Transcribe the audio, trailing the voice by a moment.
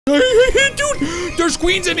Dude, there's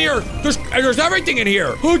queens in here. There's everything in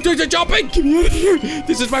here. Oh, there's a jumping. Get me out of here.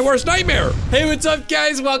 This is my worst nightmare. Hey, what's up,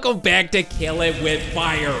 guys? Welcome back to Kill It With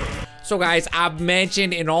Fire. So, guys, I've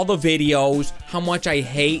mentioned in all the videos how much I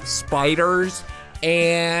hate spiders.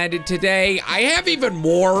 And today, I have even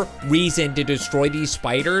more reason to destroy these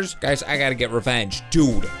spiders. Guys, I gotta get revenge.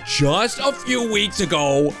 Dude, just a few weeks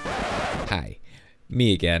ago. Hi,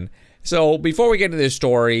 me again. So, before we get into this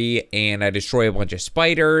story, and I destroy a bunch of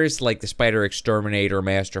spiders, like the Spider Exterminator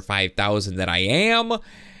Master 5000 that I am,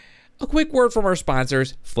 a quick word from our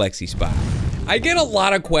sponsors, FlexiSpot. I get a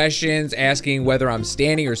lot of questions asking whether I'm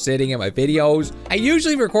standing or sitting in my videos. I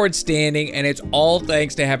usually record standing, and it's all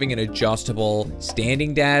thanks to having an adjustable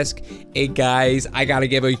standing desk. Hey guys, I gotta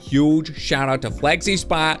give a huge shout out to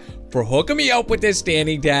FlexiSpot for hooking me up with this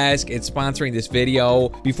standing desk and sponsoring this video.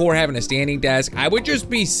 Before having a standing desk, I would just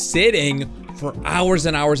be sitting for hours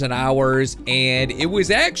and hours and hours, and it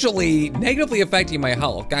was actually negatively affecting my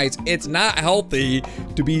health. Guys, it's not healthy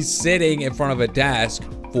to be sitting in front of a desk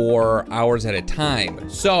for hours at a time.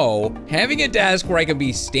 So having a desk where I can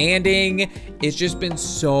be standing, it's just been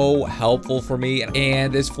so helpful for me.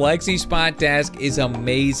 And this FlexiSpot desk is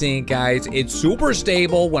amazing, guys. It's super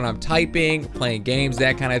stable when I'm typing, playing games,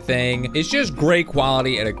 that kind of thing. It's just great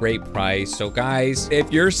quality at a great price. So guys, if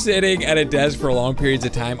you're sitting at a desk for long periods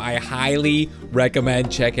of time, I highly recommend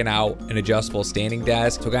checking out an adjustable standing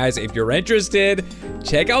desk. So guys, if you're interested,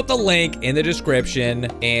 check out the link in the description.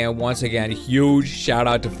 And once again, huge shout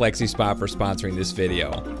out to FlexiSpot for sponsoring this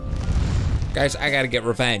video. Guys, I gotta get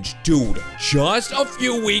revenge. Dude, just a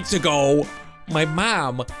few weeks ago, my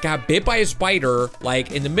mom got bit by a spider,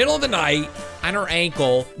 like in the middle of the night on her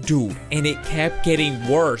ankle. Dude, and it kept getting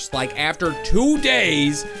worse. Like after 2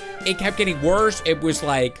 days, it kept getting worse. It was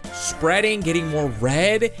like spreading, getting more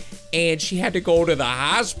red, and she had to go to the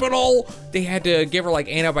hospital. They had to give her like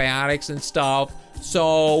antibiotics and stuff.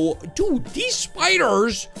 So, dude, these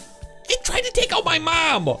spiders, they tried to take out my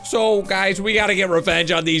mom. So, guys, we gotta get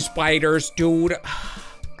revenge on these spiders. Dude,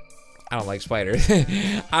 I don't like spiders.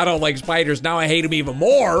 I don't like spiders. Now I hate them even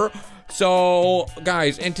more. So,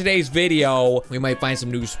 guys, in today's video, we might find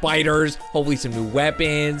some new spiders, hopefully some new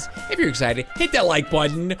weapons. If you're excited, hit that like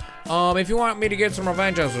button. If you want me to get some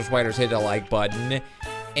revenge on some spiders, hit that like button.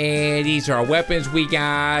 And these are our weapons we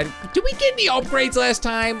got. Did we get any upgrades last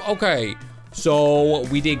time? Okay. So,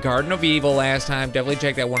 we did Garden of Evil last time. Definitely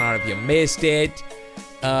check that one out if you missed it.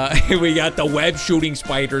 We got the web shooting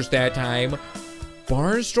spiders that time.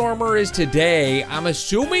 Barnstormer is today. I'm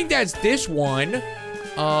assuming that's this one.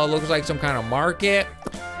 Looks like some kind of market.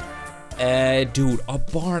 Dude, a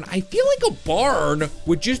barn. I feel like a barn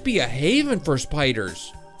would just be a haven for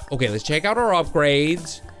spiders. Okay, let's check out our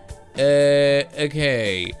upgrades.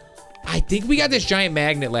 Okay. I think we got this giant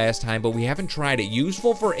magnet last time, but we haven't tried it.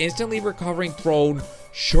 Useful for instantly recovering thrown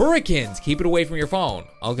shurikens. Keep it away from your phone.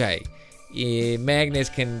 Okay. Magnets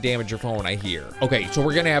can damage your phone, I hear. Okay, so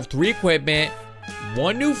we're gonna have 3 equipment,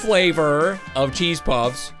 1 new flavor of cheese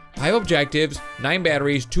puffs, 5 objectives, 9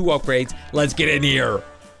 batteries, 2 upgrades. Let's get in here.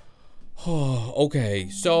 Oh, okay,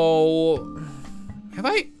 so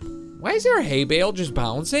why is there a hay bale just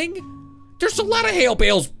bouncing? There's a lot of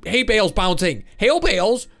hay bales bouncing. Hay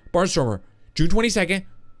bales. Barnstormer, June 22nd,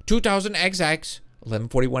 2000 XX,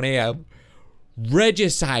 11:41 a.m.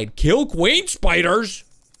 Regicide, kill queen spiders.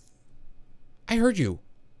 I heard you.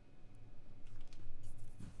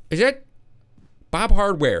 Is it Bob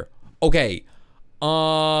Hardware? Okay.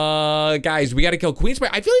 Guys, we gotta kill queen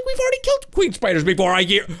spider. I feel like we've already killed queen spiders before. I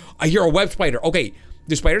hear a web spider. Okay,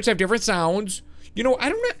 the spiders have different sounds. You know,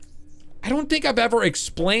 I don't think I've ever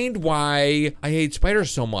explained why I hate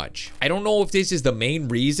spiders so much. I don't know if this is the main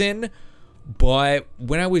reason, but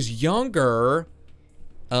when I was younger,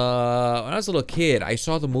 when I was a little kid, I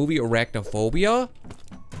saw the movie Arachnophobia.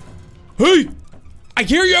 Hey, I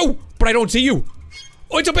hear you, but I don't see you.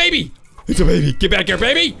 Oh, it's a baby. It's a baby. Get back here,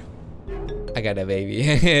 baby. I got that baby.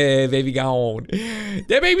 Baby gone.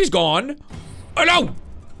 That baby's gone. Oh no.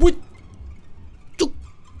 What?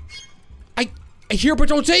 I hear but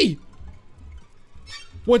don't see.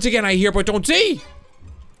 Once again, I hear but don't see.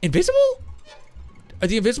 Invisible? Are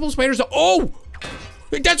the invisible spiders? Oh!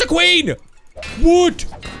 That's a queen! What?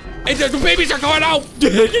 And the babies are going out!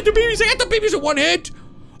 Get the babies! I got the babies in 1 hit!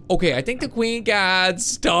 Okay, I think the queen got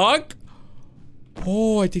stuck.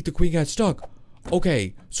 Oh, I think the queen got stuck.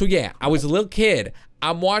 Okay, so yeah, I was a little kid.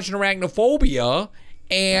 I'm watching Arachnophobia,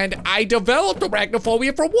 and I developed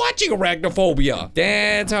arachnophobia from watching Arachnophobia.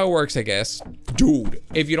 That's how it works, I guess. Dude,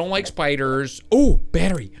 if you don't like spiders, oh,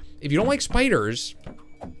 battery. If you don't like spiders,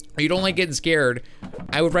 or you don't like getting scared,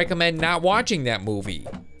 I would recommend not watching that movie.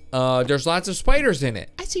 There's lots of spiders in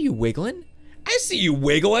it. I see you wiggling. I see you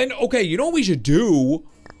wiggling. Okay, you know what we should do?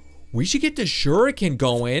 We should get the shuriken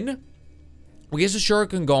going. We get the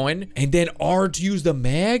shuriken going, and then R to use the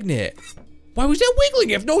magnet. Why was that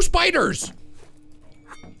wiggling if no spiders?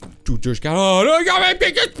 Dude, there's got, oh, no, I got my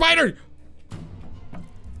biggest spider.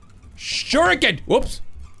 Shuriken. Whoops.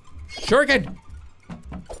 Shuriken.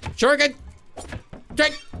 Shuriken.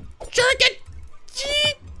 Shuriken.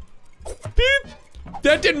 Beep.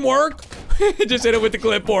 That didn't work. Just hit it with the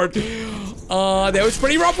clipboard. That was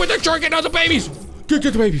pretty rough with the shuriken. Now the babies. Get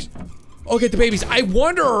the babies. Oh, get the babies. I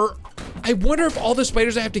wonder if all the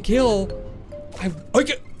spiders I have to kill.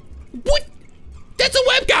 What? That's a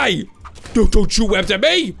web guy. Don't shoot webs at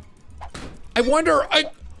me. I wonder.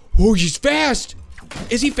 Oh, he's fast.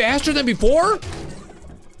 Is he faster than before?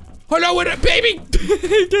 Oh no, what a baby!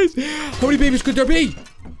 How many babies could there be?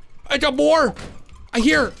 I got more. I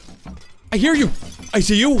hear you. I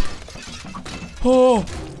see you. Oh.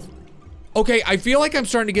 Okay, I feel like I'm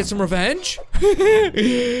starting to get some revenge.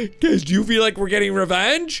 Guys, do you feel like we're getting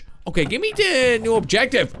revenge? Okay, give me the new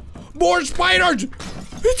objective. More spiders.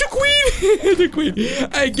 It's a queen. The queen.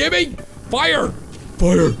 Hey, give me fire.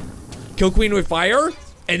 Fire. Kill queen with fire,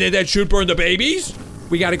 and then that should burn the babies.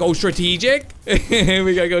 We gotta go strategic.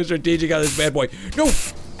 We gotta go strategic on this bad boy. No.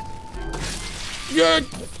 Yeah.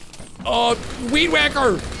 Weed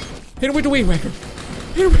whacker. Hit him with the weed whacker.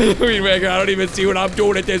 Hit him with the weed whacker. I don't even see what I'm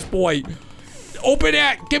doing at this point. Open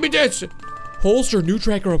that. Give me this. Holster. New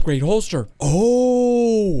tracker upgrade. Holster.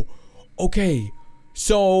 Oh. Okay.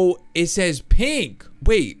 So it says pink.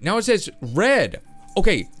 Wait. Now it says red.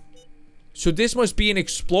 Okay. So this must be an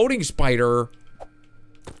exploding spider.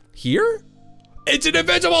 Here? It's an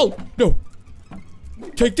invisible! No.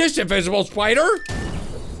 Take this, invisible spider.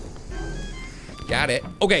 Got it.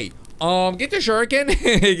 Okay. Get the shuriken.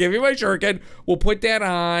 Give me my shuriken. We'll put that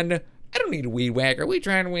on. I don't need a weed whacker. We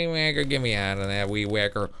tried a weed whacker. Get me out of that weed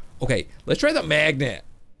whacker. Okay. Let's try the magnet.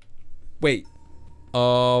 Wait.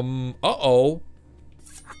 Uh-oh.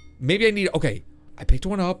 Maybe I need, okay. I picked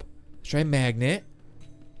one up. Let's try a magnet.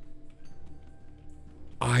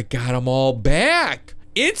 I got them all back.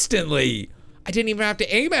 Instantly. I didn't even have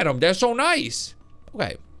to aim at them. They're so nice.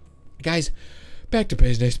 Okay. Guys, back to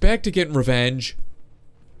business. Back to getting revenge.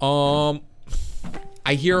 I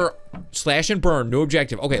hear slash and burn. New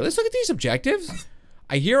objective. Okay, let's look at these objectives.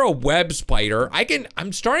 I hear a web spider.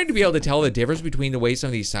 I'm starting to be able to tell the difference between the way some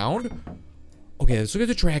of these sound. Okay, let's look at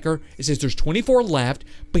the tracker. It says there's 24 left.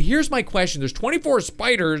 But here's my question. There's 24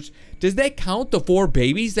 spiders. Does that count the 4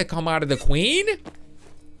 babies that come out of the queen?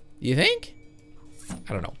 You think?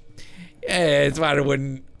 I don't know. Yeah, it's fine. It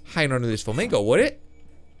wouldn't hide under this flamingo, would it?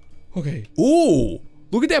 Okay. Ooh,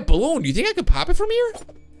 look at that balloon. Do you think I could pop it from here?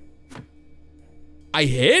 I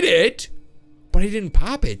hit it, but I didn't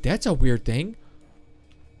pop it. That's a weird thing.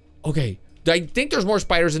 Okay. I think there's more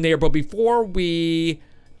spiders in there, but before we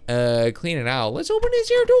clean it out, let's open this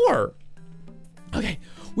here door. Okay.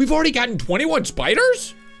 We've already gotten 21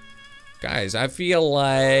 spiders? Guys, I feel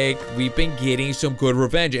like we've been getting some good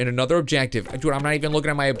revenge. And another objective. Dude, I'm not even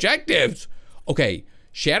looking at my objectives. Okay.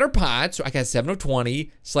 Shatter pots. So I got 7 of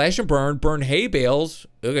 20. Slash and burn. Burn hay bales.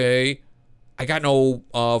 Okay. I got no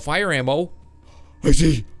fire ammo. I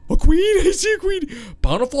see a queen. I see a queen.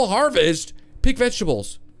 Bountiful harvest. Pick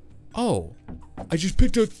vegetables. Oh. I just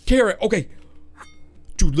picked a carrot. Okay.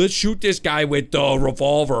 Dude, let's shoot this guy with the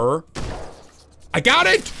revolver. I got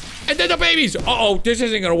it. And then the babies. Uh-oh. This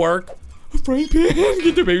isn't going to work. A frying pan.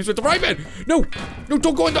 Get the babies with the frying pan. No, no,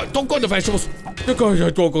 don't go in the vegetables. Don't go in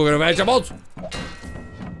the vegetables.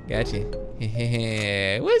 Gotcha.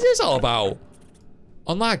 What is this all about?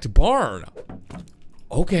 Unlocked barn.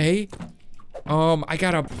 Okay. I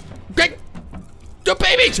gotta get the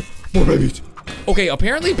babies. More babies. Okay,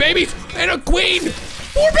 apparently babies and a queen.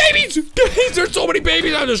 More babies. Guys, there's so many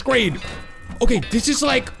babies on the screen. Okay, this is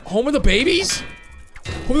like home of the babies.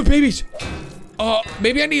 Home of the babies.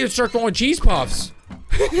 Maybe I need to start throwing cheese puffs.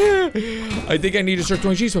 I think I need to start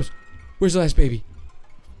throwing cheese puffs. Where's the last baby?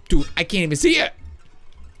 Dude, I can't even see it.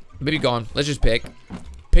 Baby gone. Let's just pick.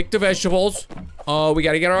 Pick the vegetables. We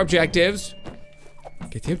gotta get our objectives.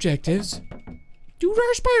 Get the objectives. Dude,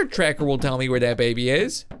 our spider tracker will tell me where that baby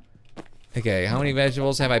is. Okay, how many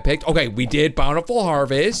vegetables have I picked? Okay, we did bountiful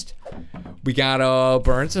harvest. We gotta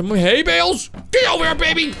burn some hay bales. Get over here,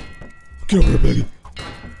 baby. Get over here, baby.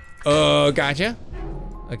 Gotcha.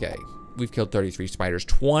 Okay, we've killed 33 spiders.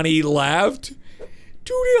 20 left.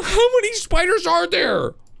 Dude, how many spiders are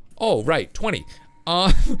there? Oh, right, 20.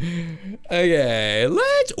 Okay,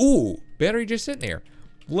 let's, ooh, battery just sitting there.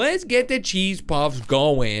 Let's get the cheese puffs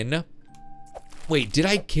going. Wait, did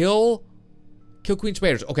I kill Kill queen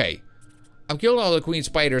spiders. Okay. I'm killing all the queen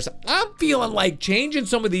spiders. I'm feeling like changing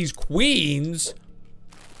some of these queens.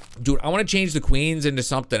 Dude, I want to change the queens into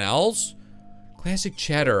something else. Classic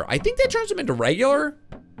cheddar. I think that turns them into regular.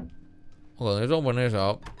 Hold on, let's open this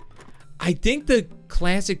up. I think the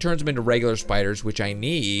classic turns them into regular spiders, which I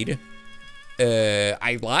need.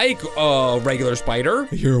 I like regular spider.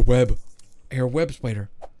 I hear a web. I hear a web spider.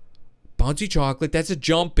 Bouncy chocolate, that's a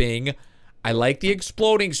jumping. I like the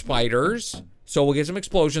exploding spiders. So we'll get some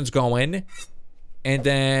explosions going. And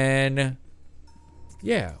then,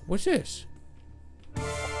 yeah, what's this?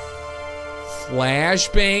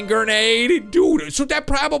 Flashbang grenade? Dude, so that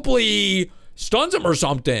probably stuns him or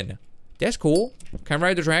something. That's cool. Can I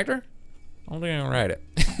ride the tractor? I don't think I can ride it.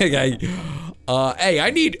 Okay. Hey, I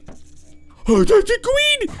need... Oh, that's a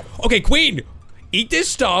queen! Okay, queen, eat this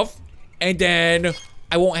stuff, and then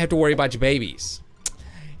I won't have to worry about your babies.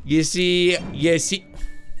 You see...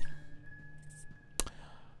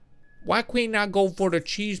 Why queen not go for the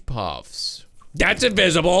cheese puffs? That's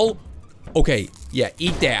invisible. Okay, yeah,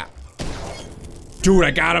 eat that. Dude, I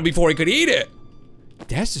got him before he could eat it.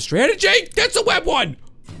 That's the strategy. That's the web one.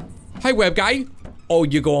 Hi, web guy. Oh,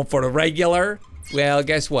 you're going for the regular? Well,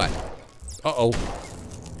 guess what? Uh-oh.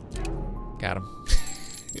 Got him.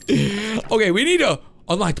 Okay, we need to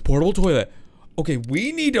unlock the portable toilet. Okay,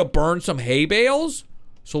 we need to burn some hay bales.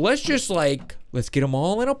 So let's just like, let's get them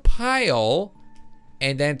all in a pile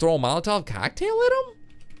and then throw a Molotov cocktail at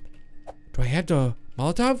them? Do I have the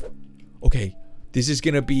Molotov? Okay, this is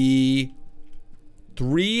gonna be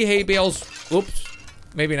 3 hay bales. Oops,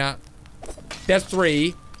 maybe not. That's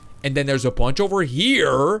 3. And then there's a bunch over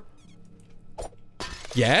here.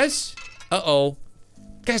 Yes? Uh-oh.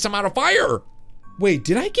 Guys, I'm out of fire. Wait,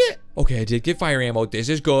 did I get... Okay, I did get fire ammo. This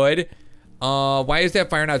is good. Why is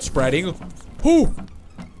that fire not spreading? Who?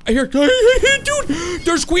 I hear... Dude,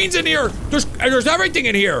 there's queens in here. There's everything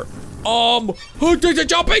in here. Oh, there's a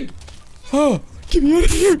jumping. Oh, get me out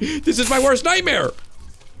of here. This is my worst nightmare.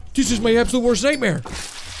 This is my absolute worst nightmare.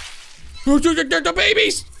 The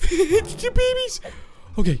babies. The babies.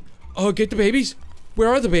 Okay. Oh, get the babies. Where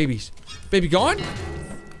are the babies? Baby gone?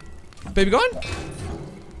 Baby gone?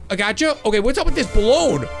 I gotcha. Okay, what's up with this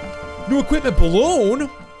balloon? New equipment balloon?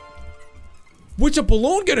 What's a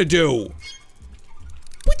balloon gonna do?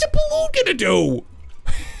 What's a balloon gonna do?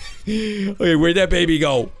 Okay, where'd that baby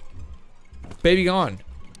go? Baby gone.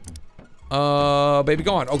 Baby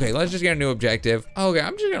gone. Okay, let's just get a new objective. Okay,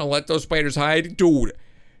 I'm just gonna let those spiders hide. Dude,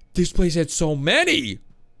 this place had so many.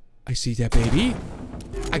 I see that baby.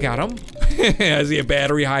 I got him. I see a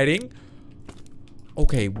battery hiding.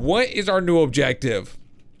 Okay, what is our new objective?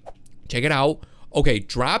 Check it out. Okay,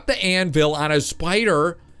 drop the anvil on a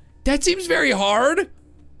spider. That seems very hard.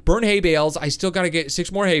 Burn hay bales. I still gotta get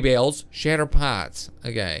 6 more hay bales. Shatter pots.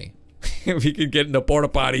 Okay. If we could get in the porta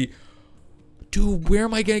potty. Dude, where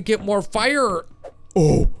am I gonna get more fire?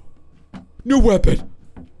 Oh, new weapon.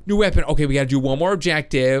 New weapon. Okay, we gotta do one more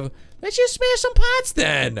objective. Let's just smash some pots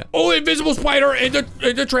then. Oh, invisible spider in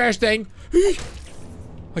the trash thing.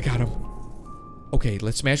 I got him. Okay,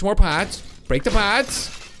 let's smash more pots. Break the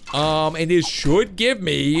pots. And this should give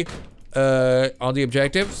me all the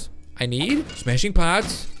objectives I need. Smashing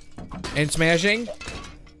pots and smashing.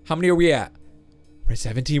 How many are we at? We're at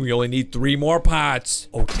 17. We only need 3 more pots.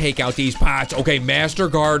 Oh, take out these pots. Okay, master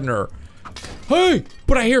gardener. Hey,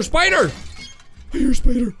 but I hear spider. I hear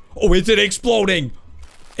spider. Oh, is it exploding?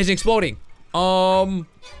 It's exploding. Do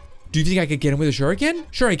you think I could get him with a shuriken?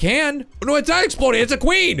 Sure I can. Oh, no, it's not exploding. It's a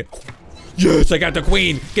queen. Yes, I got the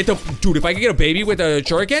queen. Get the... Dude, if I could get a baby with a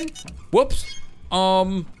shuriken. Whoops.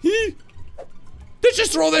 Let's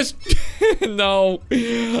just throw this. No.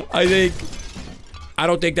 I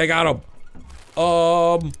don't think they got him.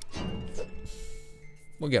 We'll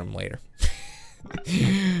get him later.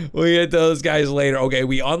 We'll get those guys later. Okay,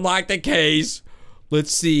 we unlocked the case.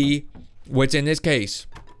 Let's see what's in this case.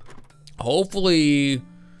 Hopefully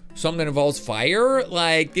something that involves fire.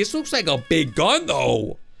 Like, this looks like a big gun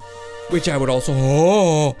though. Which I would also,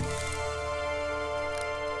 oh.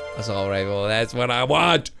 Assault rifle, that's what I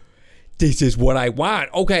want. This is what I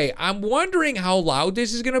want. Okay, I'm wondering how loud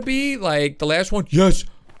this is gonna be. Like the last one, yes.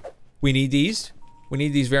 We need these. We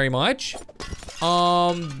need these very much.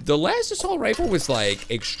 The last assault rifle was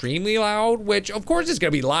like extremely loud, which of course is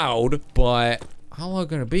gonna be loud, but how loud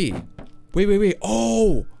gonna be? Wait.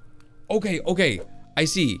 Oh, okay. I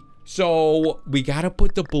see. So we gotta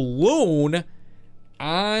put the balloon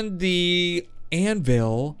on the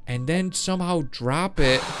anvil and then somehow drop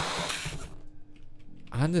it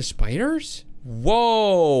on the spiders?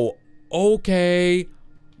 Whoa. Okay.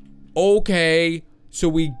 So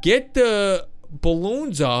we get the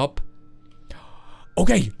balloons up.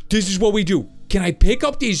 Okay, this is what we do. Can I pick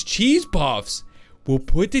up these cheese puffs? We'll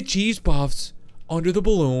put the cheese puffs under the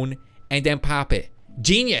balloon and then pop it.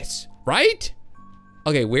 Genius, right?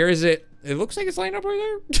 Okay, where is it? It looks like it's lined up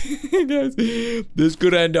right there. Guys, this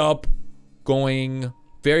could end up going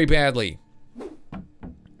very badly.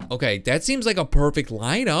 Okay, that seems like a perfect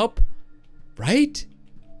lineup, right?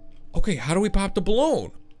 Okay, how do we pop the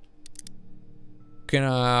balloon? Can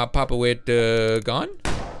I pop it with the gun?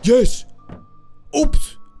 Yes.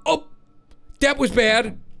 Oops. Oh, that was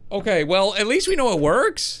bad. Okay, well, at least we know it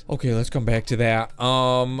works. Okay, let's come back to that.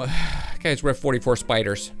 Guys, we're at 44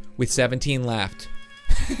 spiders with 17 left.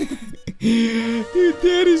 Dude,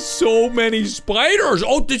 that is so many spiders.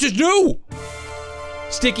 Oh, this is new.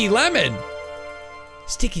 Sticky lemon.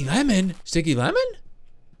 Sticky lemon? Sticky lemon?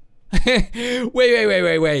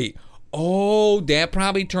 Wait. Oh, that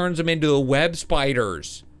probably turns them into the web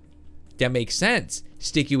spiders. That makes sense.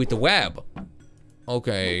 Sticky with the web.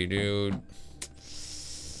 Okay, dude.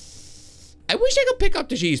 I wish I could pick up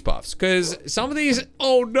the cheese puffs, because some of these,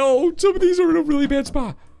 oh no, some of these are in a really bad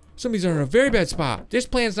spot. Some of these are in a very bad spot. This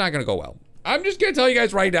plan's not gonna go well. I'm just gonna tell you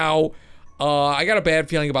guys right now, I got a bad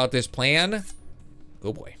feeling about this plan.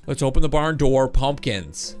 Oh boy. Let's open the barn door.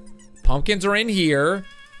 Pumpkins. Pumpkins are in here.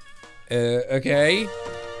 Okay.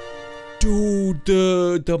 Dude,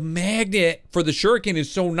 the magnet for the shuriken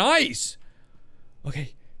is so nice.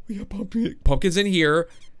 Okay, we got pumpkins in here.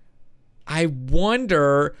 I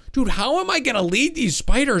wonder, dude, how am I gonna lead these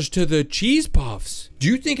spiders to the cheese puffs? Do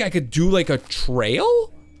you think I could do like a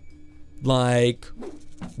trail? Like,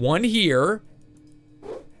 one here.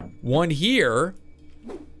 One here.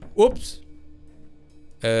 Whoops.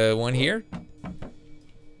 One here.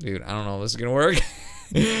 Dude, I don't know if this is gonna work.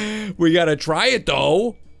 We gotta try it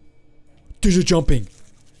though. There's a jumping.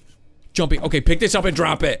 Jumping. Okay, pick this up and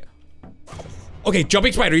drop it. Okay,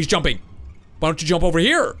 jumping spider, he's jumping. Why don't you jump over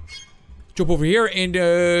here? Jump over here and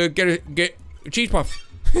get a cheese puff.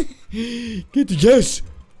 Yes.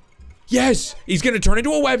 Yes. He's gonna turn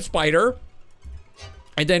into a web spider.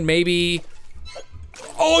 And then maybe.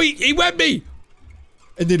 Oh, he webbed me.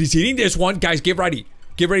 And then he's eating this one. Guys, get ready.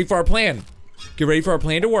 Get ready for our plan. Get ready for our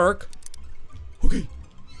plan to work. Okay.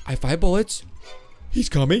 I have 5 bullets. He's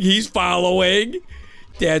coming. He's following.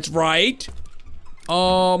 That's right.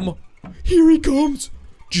 Here he comes.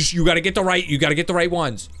 Just, you gotta get the right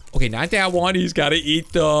ones. Okay, not that one. He's gotta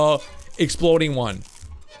eat the exploding one.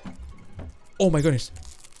 Oh my goodness.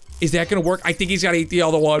 Is that gonna work? I think he's gotta eat the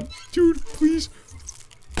other one. Dude, please.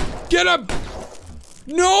 Get him!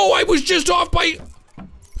 No, I was just off by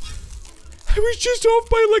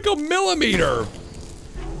like a millimeter.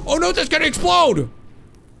 Oh no, that's gonna explode.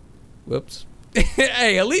 Whoops.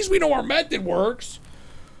 Hey, at least we know our method works.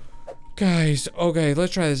 Guys, okay,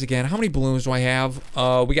 let's try this again. How many balloons do I have?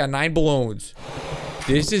 We got 9 balloons.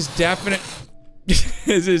 This is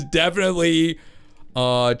definitely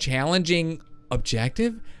a challenging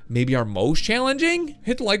objective. Maybe our most challenging.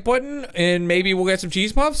 Hit the like button and maybe we'll get some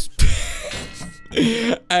cheese puffs.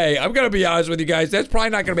 Hey, I'm gonna be honest with you guys. That's probably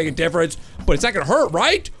not gonna make a difference, but it's not gonna hurt,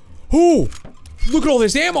 right? Ooh, look at all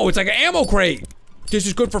this ammo. It's like an ammo crate. This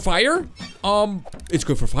is good for fire. It's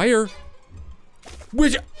good for fire.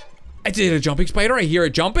 Which, is it a jumping spider? I hear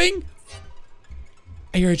it jumping.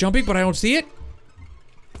 I hear it jumping, but I don't see it.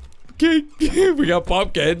 Okay, we got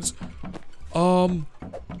pumpkins. I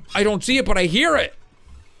don't see it, but I hear it.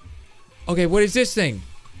 Okay, what is this thing?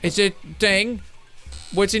 It's a thing.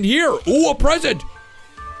 What's in here? Ooh, a present.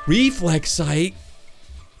 Reflex sight.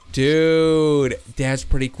 Dude, that's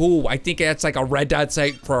pretty cool. I think that's like a red dot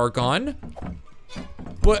sight for our gun.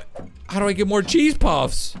 But how do I get more cheese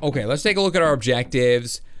puffs? Okay, let's take a look at our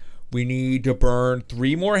objectives. We need to burn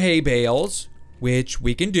 3 more hay bales, which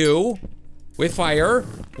we can do with fire.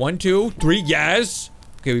 1, 2, 3, yes.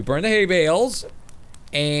 Okay, we burn the hay bales.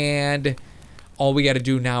 And all we gotta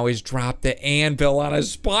do now is drop the anvil on a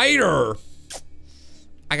spider.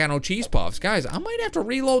 I got no cheese puffs. Guys, I might have to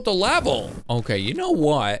reload the level. Okay, you know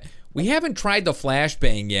what? We haven't tried the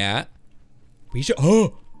flashbang yet. We should,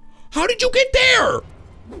 oh, how did you get there?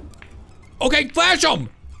 Okay, flash them.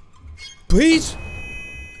 Please.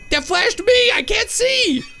 That flashed me, I can't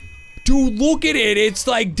see. Dude, look at it. It's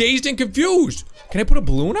like dazed and confused. Can I put a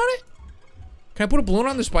balloon on it? Can I put a balloon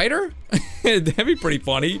on the spider? That'd be pretty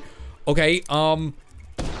funny. Okay,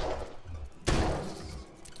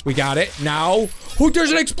 we got it. Now, oh,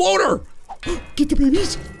 there's an exploder. Get the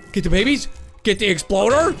babies. Get the babies. Get the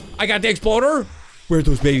exploder. I got the exploder. Where are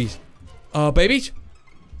those babies? Babies?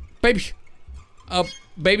 Babies.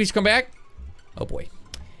 Babies, come back. Oh, boy.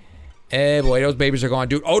 Eh, boy, those babies are gone,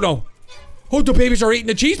 dude. Oh, no. Oh, the babies are eating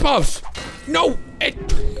the cheese puffs. No.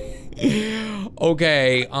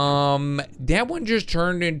 Okay, that one just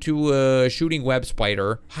turned into a shooting web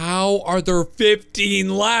spider. How are there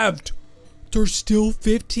 15 left? There's still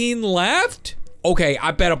 15 left? Okay,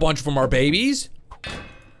 I bet a bunch of them are babies.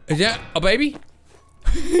 Is that a baby?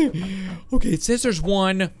 Okay, it says there's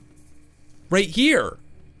one right here.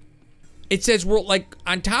 It says we're like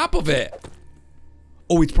on top of it.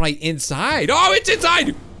 Oh, it's probably inside. Oh, it's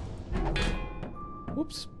inside.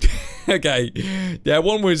 Whoops. Okay, that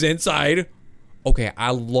one was inside. Okay, I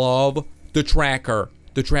love the tracker.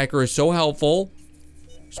 The tracker is so helpful.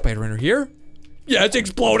 Spider under here. Yeah, it's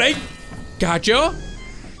exploding. Gotcha.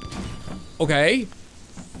 Okay.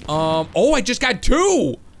 Oh, I just got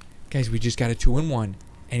 2. Guys, we just got a 2-in-1.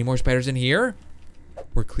 Any more spiders in here?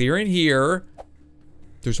 We're clearing here.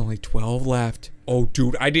 There's only 12 left. Oh,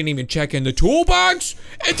 dude, I didn't even check in the toolbox.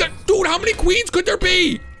 Dude, how many queens could there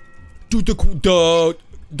be? Dude,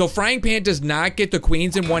 the frying pan does not get the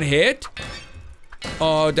queens in one hit.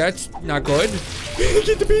 That's not good.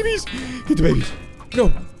 Get the babies. Get the babies.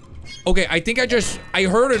 No. Okay, I think I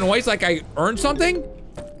heard a noise like I earned something.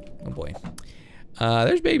 Oh boy.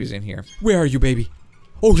 There's babies in here. Where are you, baby?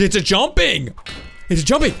 Oh, it's a jumping. It's a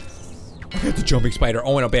jumping. I got the jumping spider.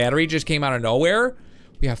 Oh, and a battery just came out of nowhere.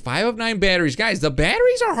 We have 5 of 9 batteries. Guys, the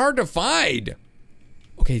batteries are hard to find.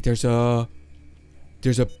 Okay, there's a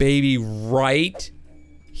baby right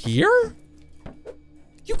here?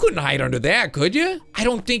 You couldn't hide under that, could you? I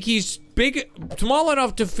don't think he's small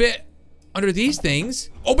enough to fit under these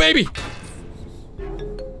things. Oh, baby.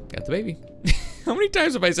 Got the baby. How many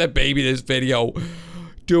times have I said baby this video?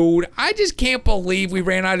 Dude, I just can't believe we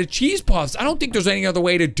ran out of cheese puffs. I don't think there's any other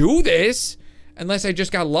way to do this. Unless I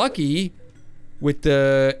just got lucky with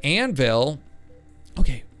the anvil.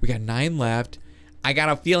 Okay, we got 9 left. I got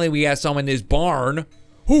a feeling we got some in this barn.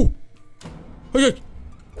 Oh,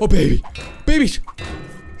 oh, baby. Babies.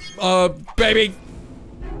 Baby.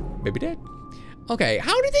 Baby dead. Okay,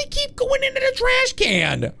 how do they keep going into the trash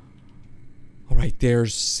can? All right,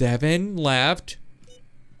 there's 7 left.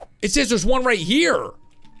 It says there's one right here.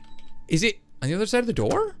 Is it on the other side of the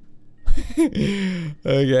door?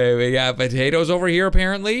 Okay, we got potatoes over here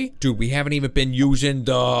apparently. Dude, we haven't even been using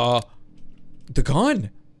the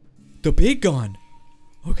gun. The big gun.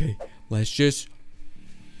 Okay, let's just...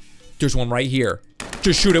 There's one right here.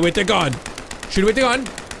 Just shoot it with the gun. Shoot it with the gun.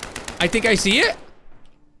 I think I see it.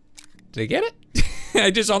 Did I get it?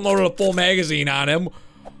 I just unloaded a full magazine on him.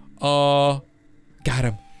 Got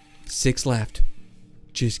him. 6 left.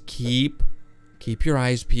 Just keep your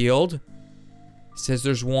eyes peeled. It says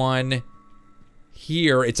there's one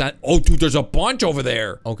here. It's on. Oh, dude, there's a bunch over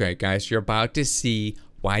there. Okay, guys, you're about to see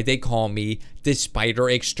why they call me the Spider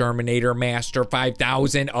Exterminator Master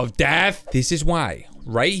 5000 of Death. This is why.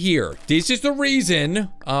 Right here. This is the reason.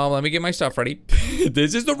 Let me get my stuff ready.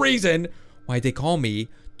 This is the reason why they call me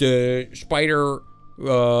the Spider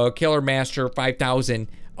Killer Master 5000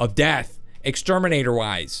 of Death. Exterminator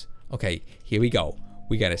wise. Okay, here we go.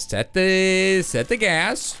 We gotta set the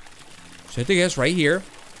gas. Set the gas right here.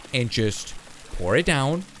 And just pour it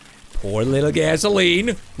down. Pour a little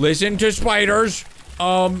gasoline. Listen to spiders.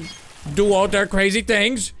 Do all their crazy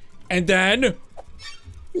things. And then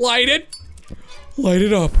light it. Light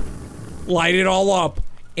it up. Light it all up.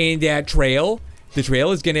 And that trail. The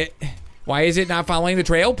trail is gonna... Why is it not following the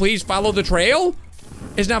trail? Please follow the trail.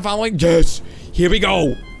 It's not following. Yes. Here we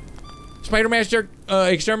go. Spider Master,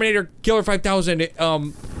 Exterminator, Killer 5000,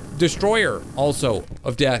 Destroyer, also,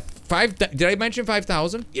 of Death. Did I mention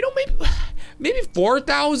 5,000? You know, maybe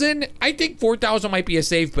 4,000? I think 4,000 might be a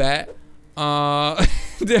safe bet. How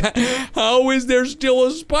is there still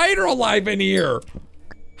a spider alive in here?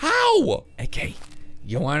 How? Okay,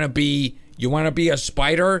 you wanna be a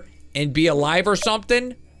spider and be alive or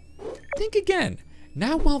something? Think again.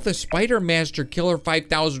 Not while the Spider Master, Killer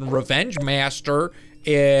 5000, Revenge Master,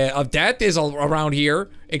 of Death is around here,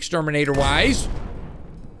 exterminator-wise. Did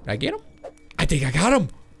I get him? I think I got him.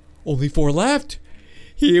 Only 4 left.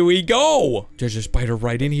 Here we go. There's a spider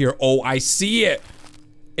right in here. Oh, I see it.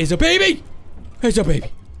 It's a baby. It's a baby.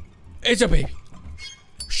 It's a baby.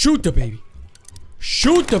 Shoot the baby.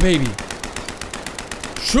 Shoot the baby.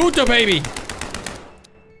 Shoot the baby.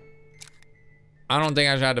 I don't think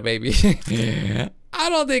I shot the baby. I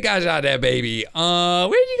don't think I shot that baby.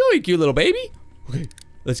 Where'd you go, you cute little baby? Okay,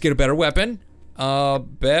 let's get a better weapon.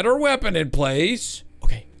 Better weapon in place.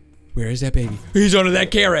 Okay, where is that baby? He's under that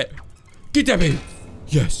carrot. Get that baby.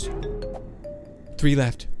 Yes. 3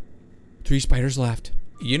 left. 3 spiders left.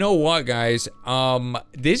 You know what, guys?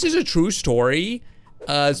 This is a true story.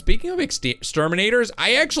 Speaking of exterminators,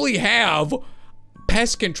 I actually have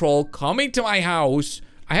pest control coming to my house.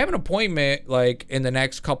 I have an appointment like in the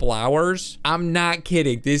next couple hours. I'm not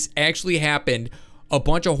kidding. This actually happened. A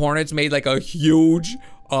bunch of hornets made like a huge,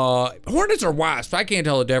 hornets or wasps, I can't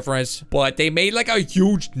tell the difference, but they made like a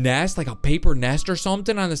huge nest, like a paper nest or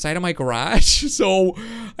something on the side of my garage. So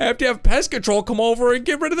I have to have pest control come over and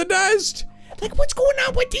get rid of the nest. Like, what's going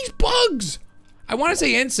on with these bugs? I want to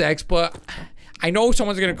say insects, but I know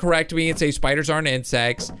someone's gonna correct me and say spiders aren't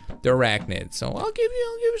insects, they're arachnids. So I'll give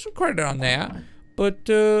you some credit on that. But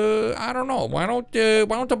I don't know. Why don't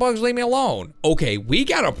the bugs leave me alone? Okay, we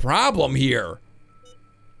got a problem here.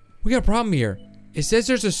 We got a problem here. It says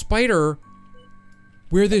there's a spider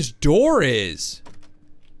where this door is.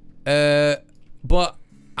 But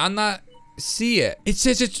I'm not see it. It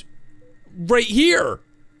says it's right here.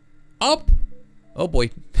 Up. Oh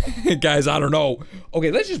boy. Guys, I don't know.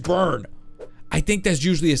 Okay, let's just burn. I think that's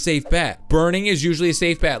usually a safe bet. Burning is usually a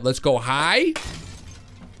safe bet. Let's go high.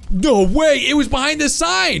 No way, it was behind the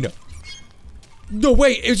sign. No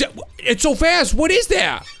way, it's so fast. What is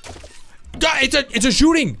that? It's a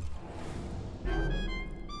shooting.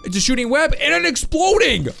 It's a shooting web and an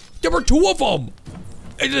exploding. There were two of them.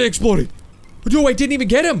 And it exploded. No, I didn't even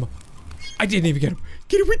get him. I didn't even get him.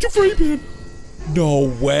 Get him with the fry pan.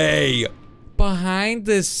 No way. Behind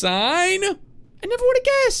the sign? I never would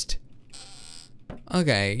have guessed.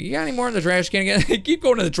 Okay, you got any more in the trash can again? Keep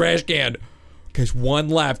going to the trash can. Because one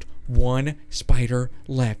left. One spider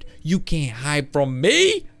left. You can't hide from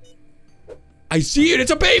me. I see it.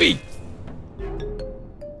 It's a baby.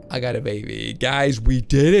 I got a baby. Guys, we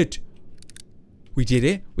did it. We did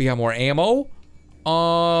it. We got more ammo.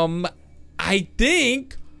 I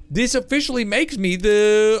think this officially makes me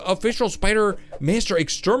the official Spider Master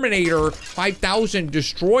Exterminator 5000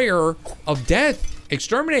 Destroyer of Death.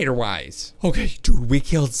 Exterminator-wise. Okay, dude, we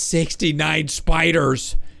killed 69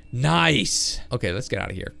 spiders. Nice. Okay, let's get out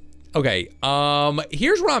of here. Okay,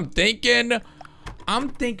 here's what I'm thinking. I'm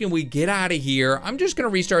thinking we get out of here. I'm just gonna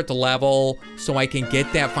restart the level so I can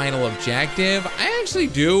get that final objective. I actually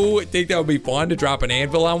do think that would be fun to drop an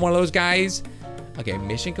anvil on one of those guys. Okay,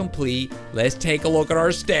 mission complete. Let's take a look at our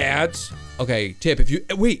stats. Okay, tip, if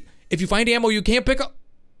you find ammo you can't pick up.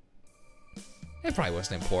 That probably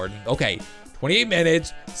wasn't important. Okay, 28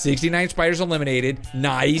 minutes, 69 spiders eliminated.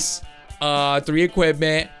 Nice. 3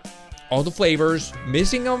 equipment. All the flavors,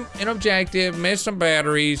 missing an objective, missed some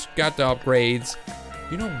batteries, got the upgrades.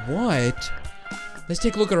 You know what? Let's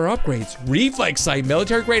take a look at our upgrades. Reflex sight,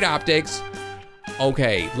 military grade optics.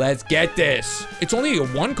 Okay, let's get this. It's only a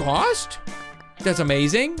 1 cost? That's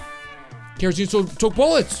amazing. Kerosene took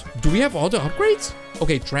bullets. Do we have all the upgrades?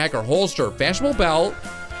 Okay, tracker, holster, fashionable belt.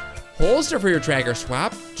 Holster for your tracker,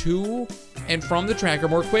 swap to and from the tracker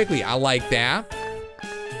more quickly. I like that.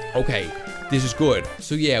 Okay. This is good.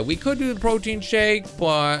 So yeah, we could do the protein shake,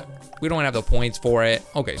 but we don't have the points for it.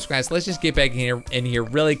 Okay, so guys, let's just get back in here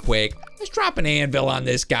really quick. Let's drop an anvil on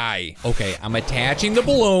this guy. Okay, I'm attaching the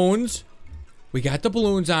balloons. We got the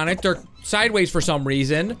balloons on it. They're sideways for some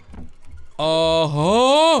reason.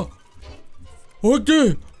 Uh-huh. What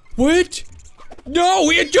the? What? No,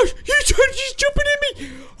 he's jumping at me.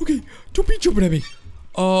 Okay, don't be jumping at me.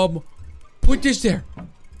 Put this there.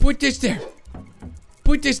 Put this there.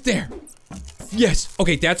 Put this there. Yes.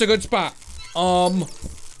 Okay, that's a good spot.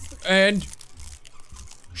 And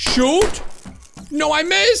shoot. No, I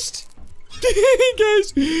missed.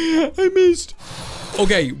 Guys, I missed.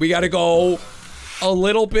 Okay, we gotta go a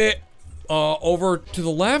little bit over to the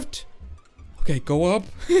left. Okay, go up.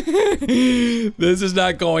 This is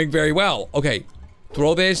not going very well. Okay,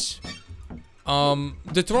 throw this.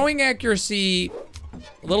 The throwing accuracy,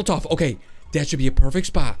 a little tough. Okay, that should be a perfect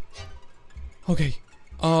spot. Okay.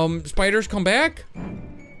 Spiders come back.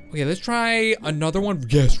 Okay, let's try another one.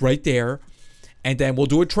 Yes, right there. And then we'll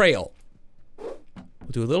do a trail.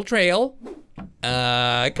 We'll do a little trail.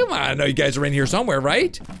 Come on. I know you guys are in here somewhere,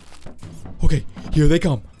 right? Okay, here they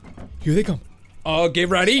come. Here they come. Get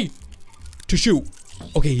ready to shoot.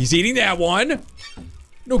 Okay, he's eating that one.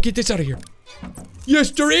 No, get this out of here.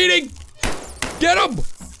 Yes, they're eating. Get him.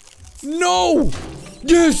 No.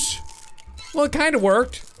 Yes. Well, it kind of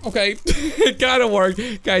worked. Okay, it kind of worked.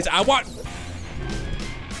 Guys, I want...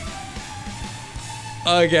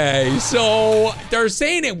 Okay, so they're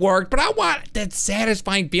saying it worked, but I want that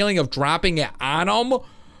satisfying feeling of dropping it on them.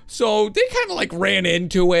 So they kind of like ran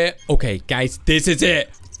into it. Okay, guys, this is it.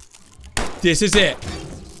 This is it.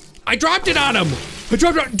 I dropped it on him. I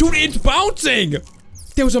dropped it on... Dude, it's bouncing.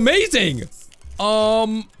 That was amazing.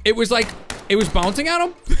 It was like... It was bouncing on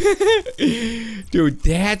him? Dude,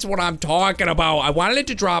 that's what I'm talking about. I wanted it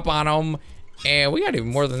to drop on him, And we got even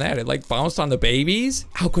more than that. It like bounced on the babies.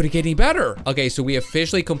 How could it get any better? Okay, so we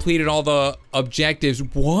officially completed all the objectives.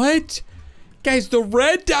 What? Guys, the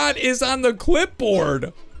red dot is on the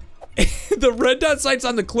clipboard. The red dot sight's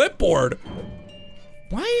on the clipboard.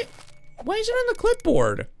 Why is it on the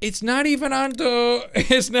clipboard? It's not even on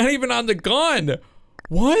the gun.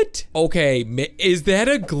 What? Okay, is that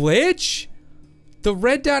a glitch? The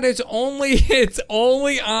red dot is it's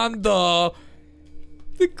only on the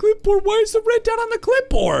clipboard. Why is the red dot on the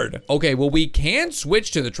clipboard? Okay, well, we can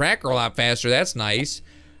switch to the tracker a lot faster. That's nice.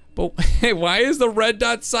 But why is the red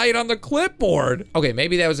dot sight on the clipboard? Okay,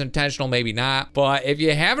 maybe that was intentional, maybe not. But if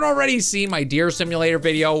you haven't already seen my Deer Simulator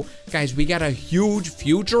video, guys, we got a huge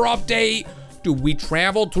future update. Dude, we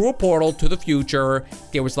traveled through a portal to the future.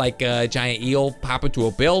 There was like a giant eel pop into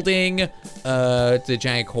a building. The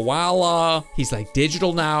giant koala. He's like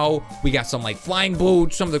digital now. We got some like flying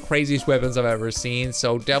boots, some of the craziest weapons I've ever seen.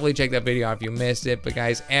 So definitely check that video out if you missed it. But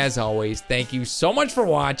guys, as always, thank you so much for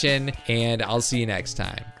watching, and I'll see you next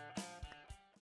time.